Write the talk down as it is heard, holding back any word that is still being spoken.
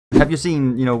Have you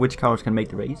seen, you know, which cars can make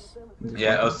the race?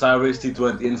 Yeah, Osiris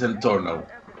T20 Instant Torno.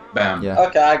 Bam. Yeah.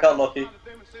 Okay, I got lucky.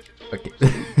 Okay.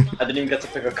 I didn't even get to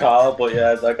pick a car, but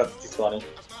yeah, I got the T20.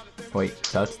 Wait,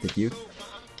 Tuts, did you?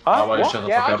 How about you What? shut the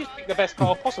Yeah, fuck I up? just picked the best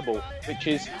car possible, which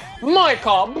is my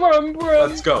car. Brum, brum.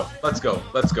 Let's go. Let's go.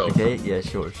 Let's go. Okay, yeah,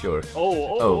 sure, sure.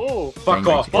 Oh. Fuck Thank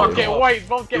off. you. Fuck Get off. away,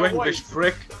 Bob, You get away. English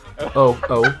prick. Oh,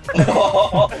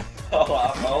 Oh,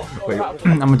 wait,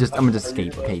 I'm gonna just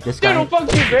escape. Okay, this guy. Doodle,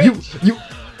 fuck you, bitch. You.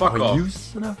 Fuck Oh, off. you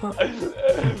son of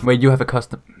a. Wait, you have a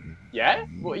custom. Yeah?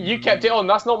 Well, you kept it on,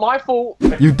 that's not my fault.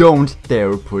 You don't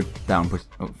dare put down.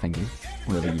 Oh, thank you.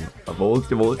 Whatever you. A volt,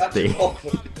 stay.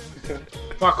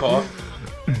 Fuck off.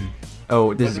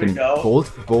 Oh, this is Where do gonna we be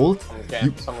go? Bolt.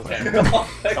 Someone's getting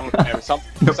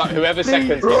whoever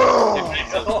seconds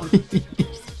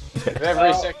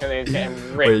every second is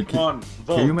getting Wait, ripped. Come on.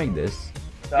 can you make this?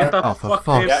 Get the Oh, for fuck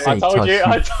fuck's in. I sake, told you,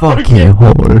 I Tuts, told fucking you.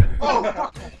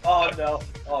 whore. Oh no.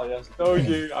 Oh yes.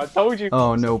 I told you.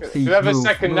 Oh no, please Whoever move,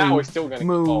 second move, now is still gonna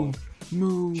move, get bombed.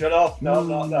 move. Shut up. No, move,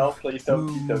 no, no. Please don't.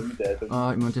 move. Please don't. You dare. Don't.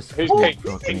 I'm just. Who's oh, Pink?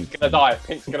 fucking- Pink's gonna die.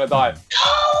 Pink's gonna die.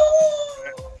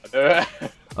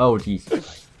 Oh jeez.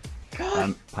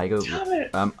 Pygo. Damn it.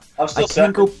 I I'm still can't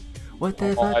second. go. What the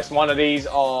Oh, fuck? it's one of these.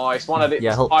 Oh, it's one of the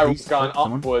Yeah, help, spirals please. going Help,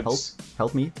 someone. upwards.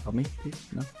 Help me, please.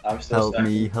 No. I'm still Help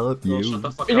second. me, help No, you. shut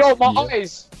the fuck Yo, up. my Yeah.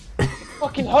 eyes!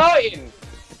 Fucking hurting!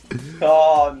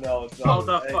 Oh no. It's How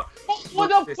not. the Hey, fuck? What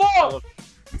the This fuck?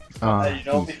 Hey, you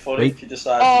know what'd be funny Wait. if you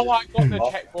decide. Oh, to I got the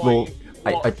just- checkpoint. Well,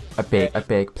 What? I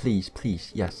beg,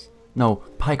 please, yes. No,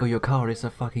 Pygo, your car is a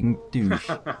fucking douche.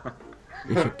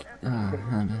 If you,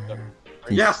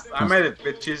 please, Yes, I please, made it,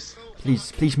 bitches.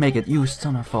 Please make it, you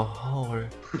son of a whore.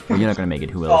 Well, you're not gonna make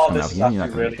it. Who else Oh, from out this is here? You're not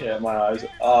actually gonna. really hit my eyes.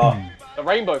 Oh. The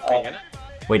rainbow thing, innit?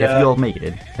 Wait, Yeah. have you all made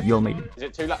it? Have you all made it? Is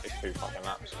it 2 laps? It's 2 fucking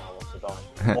laps. I want to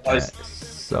die. What is-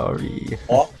 Sorry.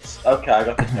 What? Okay, I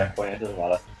got the checkpoint. It doesn't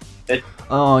matter.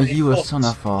 Oh, you a son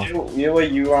of a.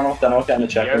 You ran off, then I'll get in the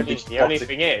checkpoint. The only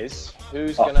thing is,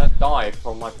 who's Oh. gonna die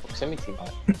from my proximity,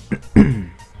 mate?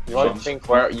 You won't think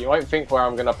where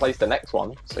I'm gonna place the next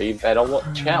one, so you better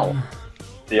watch out.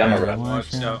 The emerald.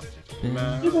 Watch out,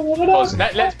 man. Because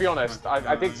let's be honest,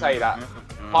 I did say that.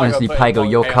 Honestly, put it Pygo, on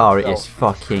your AI car himself. is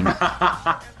fucking.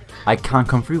 I can't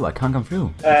come through. It's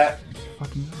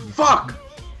fucking. Fuck!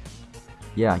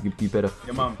 Yeah, you better.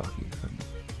 Your mum. Fuck you.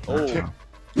 Oh.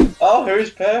 Oh, who's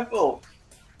purple?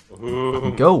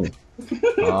 Go.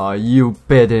 Oh, you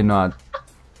better not.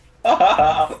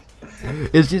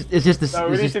 It's just this. No,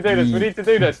 we it's need just to do this. the- We need to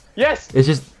do this. Yes, It's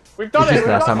just. we've done It's it. just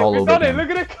We've last done time it. all We've over done it. again.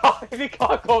 Look at the car. The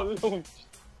car got launched.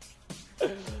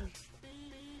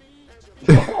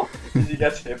 Did you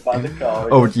get hit by the car?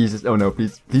 Oh Jesus! Oh no!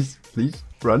 Please!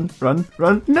 Run!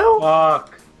 No!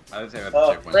 Fuck! I didn't say I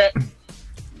got the checkpoint. Rip.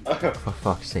 For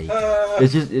fuck's sake!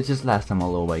 It's just last time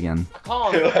all over again. I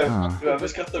can't. Ah.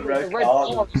 Whoever's got the The red red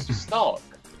card. car is stuck.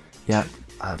 Yeah.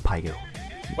 Pygo.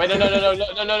 Wait, no.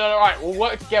 Right, we'll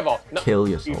work together. No, Kill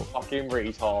you yourself. fucking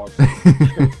retard.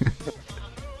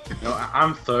 No,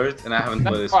 I'm third and I haven't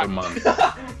played this for months.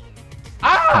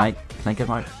 Ah! Can I get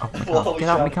my? Oh, my What car. are we Get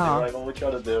out my trying to do, car! right? What are we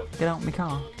trying to do? Get out my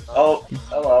car! Oh,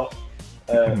 hello.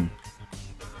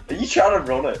 Are you trying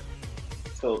to run it?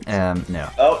 So, No.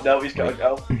 oh, no, he's got to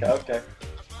go. Okay.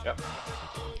 Yep.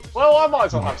 Well, I might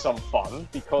as well have some fun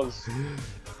because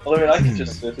Well, I mean, I can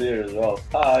just sit here as well.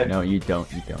 Hi. No, you don't.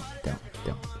 Don't.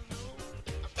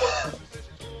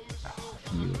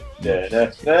 You. Da, da,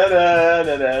 da,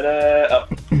 da, da, da. Oh,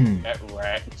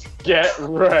 get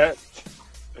wrecked.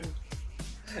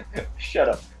 shut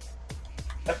up.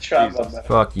 I tried my Jesus. best.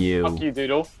 Fuck you. Fuck you,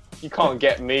 Doodle. You can't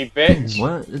get me, bitch.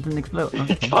 What? It didn't explode. You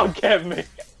Okay. can't get me.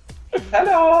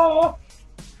 Hello!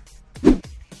 I'm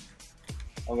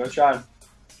gonna try and...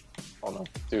 Oh no,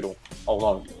 Doodle. Hold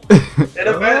on. In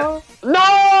a bit!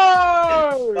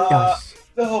 No! Yes.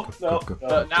 No, no, Go. no.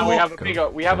 But now we have a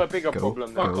Go. bigger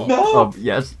problem Fuck now. off. No! Oh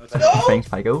yes. No. Thanks,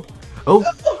 Pygo. Oh.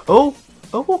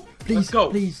 Please. Let's go.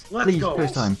 Please. Let's Please. go.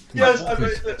 First time. Please. Yes, I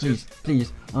made it.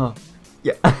 Please. Oh.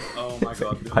 Yeah. Oh my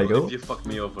god, Pygo. if you fuck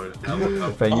me over, I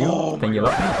will. Thank you. Oh Thank my you.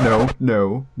 God.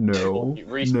 No. You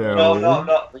respawn. No, no,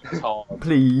 no. Retard.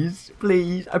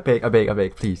 Please. I beg.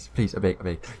 Please. I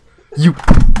beg. You.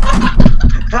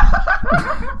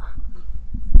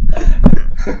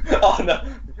 Oh no.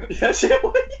 Yes, it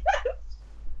was.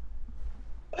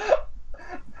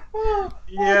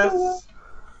 Yes.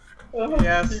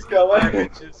 Yes. Keep going.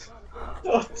 Packages.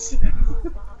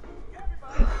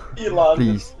 He landed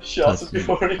Please, shot touch it me.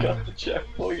 before he got the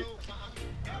checkpoint.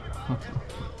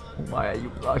 Why are you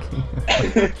blocking?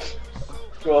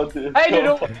 Go on, dude. Hey,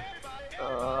 Go Doodle.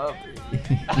 on.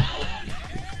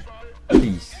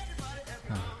 Please.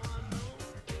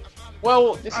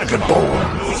 Well, this is fun.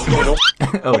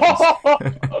 Oh,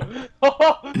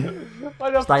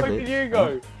 Where the Style fuck it. did you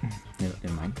go?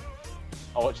 never mind.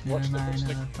 Oh, watch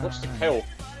the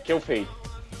kill feed.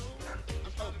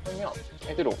 Bring me up.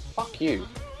 Hey, Doodle, fuck you.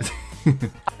 I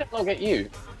did not get you.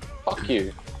 Fuck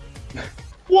you.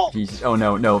 What? Jesus. Oh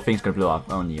no, things gonna blow up.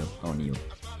 Oh Neil.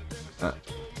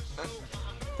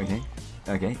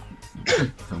 Okay.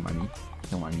 Don't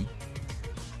mind me.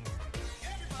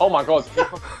 Oh my god,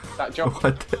 that jump.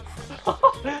 What the?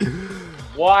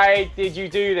 Why did you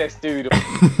do this, Doodle?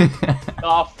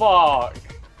 Ah, fuck.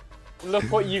 Look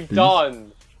what you've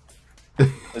done.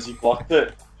 Has he blocked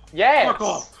it? Yes. Fuck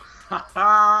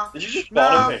off! Did you just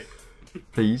bottom me?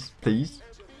 Please.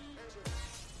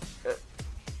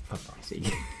 For fuck's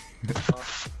sake.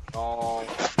 Oh.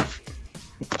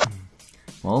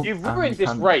 Well, You've ruined you this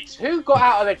can't- race. Who got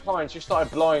out of their car and just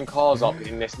started blowing cars up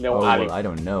in this little Oh, alley? well, I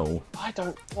don't know.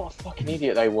 What a fucking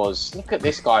idiot they was. Look at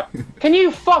this guy. Can you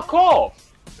fuck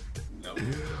off? No.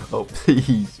 Oh,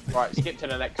 please. Right, skip to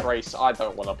the next race. I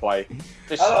don't want to play.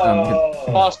 Just Oh.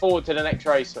 fast forward to the next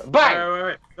race. Bang!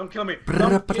 Wait. Don't kill me.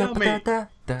 Don't kill me.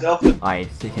 Delta.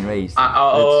 Alright, second race.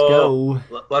 Oh, Let's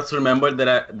go. Let's remember that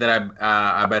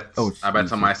I bet Oh, I bet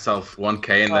Jesus. on myself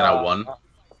 1K and then I won.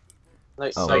 No,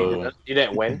 Oh. so you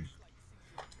didn't win.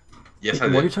 Yes, I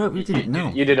What are you did. talking? You didn't know.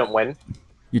 You didn't win.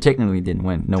 You technically didn't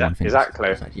win. No one finished. Exactly.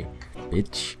 Beside you.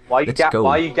 Bitch. Why Let's go.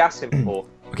 are you gassing for?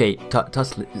 Okay,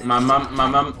 Tuss. My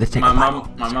mom Let's take a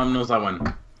knows I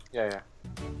won. Yeah.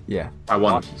 Yeah. I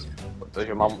won. Does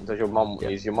your mum?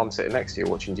 Is your mum sitting next to you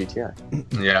watching GTA?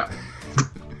 Yeah.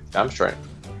 Damn straight.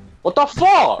 What the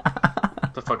fuck?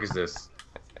 What the fuck is this?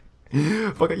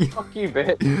 Fuck you. Fuck you,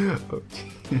 bitch.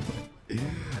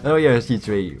 Oh yeah, it's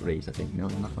G3 race, I think. No,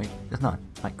 it's not. Wait, it's not.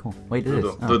 Right, cool. Wait, it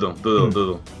is.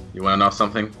 Doodle. You wanna know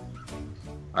something?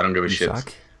 I don't give a You shit.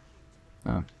 suck.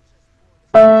 Oh.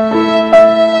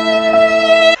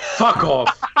 Fuck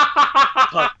off!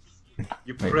 Fuck.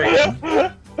 You Wait, prick.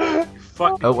 what? You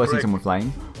fucking Oh, I see prick. someone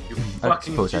flying. You I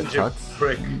fucking suppose that's ginger shots.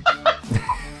 prick.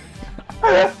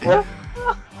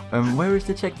 Where is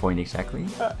the checkpoint exactly?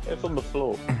 It's on the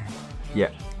floor. Yeah.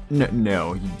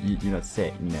 No, you're not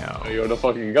sick. No. You wanna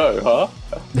fucking go, huh?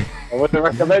 I wouldn't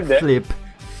recommend it.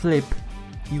 Flip.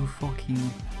 You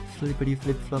fucking flippity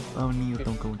flip flop. Oh, Neil,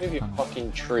 don't go into Maybe the a tunnel.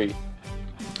 fucking tree.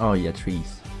 Oh yeah,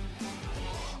 trees.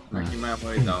 Making my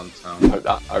way downtown.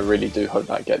 I really do hope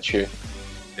that gets you.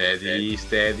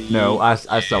 Steady. No, I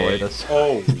saw it.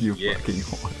 Oh, You yes. fucking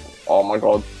whore. Oh my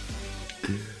god.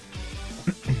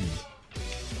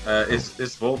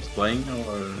 Is Volt playing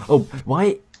or? Oh,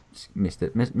 why? Missed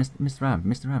it. Mr. Ram.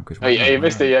 Because Oh yeah, you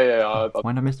missed it. Yeah.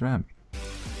 Why not Mr. Ram?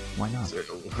 Why not?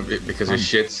 Because you're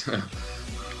shit.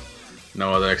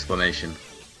 No other explanation.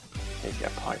 Maybe a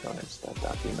Python instead.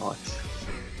 That'd be nice.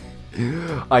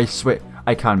 I swear,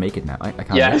 I can't make it now. I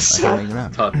can't. Yes. I can't make it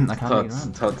around. Tut, I can't make it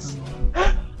around. tuts.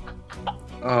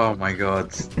 Oh my god.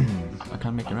 I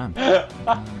can't make it around.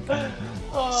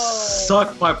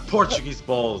 Suck my Portuguese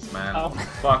balls, man. Oh.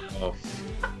 Fuck off.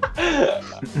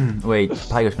 Wait,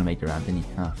 Pygo's gonna make the round, didn't he?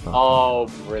 Ah, fuck. Oh,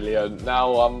 brilliant.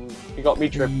 Now, you got me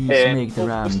Please tripping. make the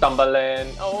round.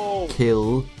 Stumbling. Oh.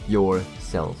 Kill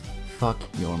yourself. Fuck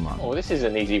your mom. Oh, this is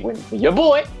an easy win for your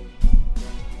boy.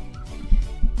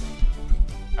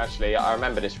 Actually, I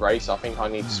remember this race. I think I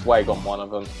need swag on one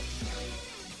of them.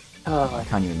 I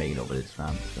can't even make it over this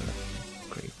round, so that's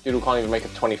great. Doodle can't even make a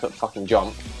 20-foot fucking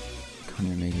jump. Can't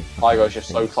even make it. Pygo's just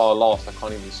so far lost, I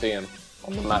can't even see him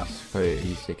on the map.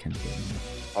 He's second.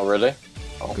 Oh, really?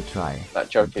 Oh, Good try. that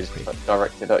joke is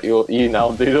directed at you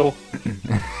now, Doodle.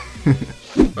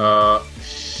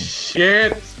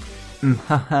 Shit.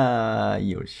 Haha,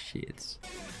 you're shit.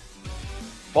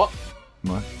 What?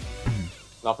 What?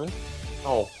 Nothing?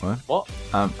 Oh. What?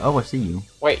 Oh, I see you.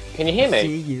 Wait, can you hear I me?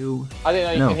 see you. I didn't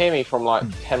know you No. can hear me from like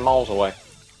 10 miles away.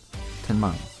 10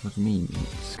 miles. What do you mean?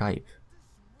 Skype.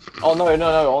 Oh no,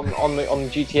 on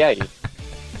GTA.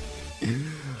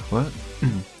 What?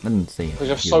 I didn't say it. Because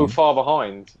you're so far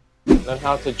behind. Learn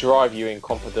how to drive, you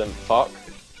incompetent fuck.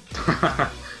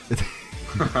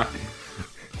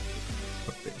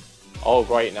 Oh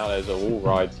great, now there's a wall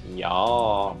ride.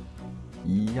 Yeah.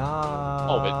 Yeah.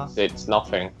 Oh, it's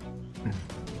nothing.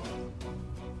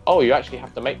 Oh, you actually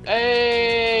have to make.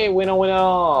 Hey, winner!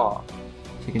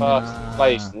 Chicken First dinner.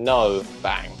 place, no.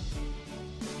 Bang.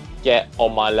 Get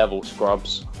on my level,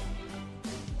 scrubs.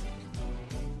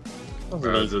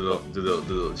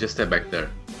 Doodle, just stay back there.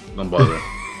 Don't bother.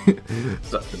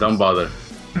 Don't bother.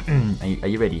 Are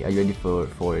you ready? Are you ready for?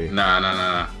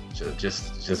 Nah.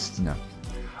 Just No.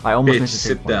 I almost bitch, missed the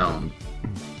sit checkpoint. down.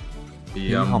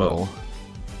 Be humble.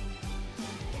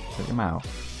 Shut your mouth.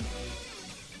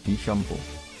 Be shumble.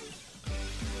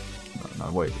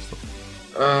 No, wait, stop.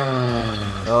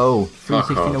 Oh,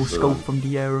 360 no scope from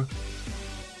the air.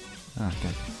 Ah,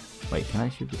 okay. Wait, can I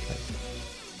shoot this place?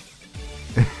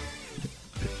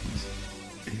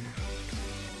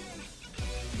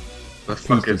 The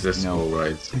fuck is this all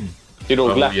right?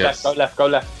 Doodle, Oh, left, yes. go left.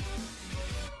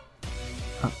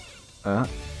 Oh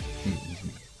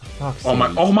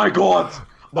my god!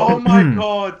 Oh my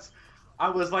god! I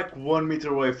was like 1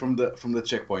 meter away from the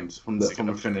checkpoint, from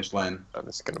the finish line. And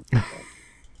it's gonna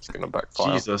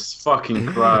backfire. Jesus fucking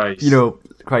Christ! You know,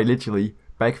 quite literally,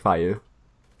 backfire.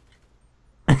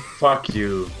 Fuck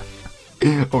you,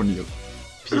 O'Neil.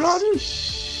 piece of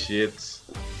shit.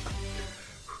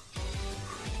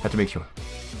 Had to make sure.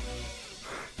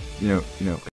 You know.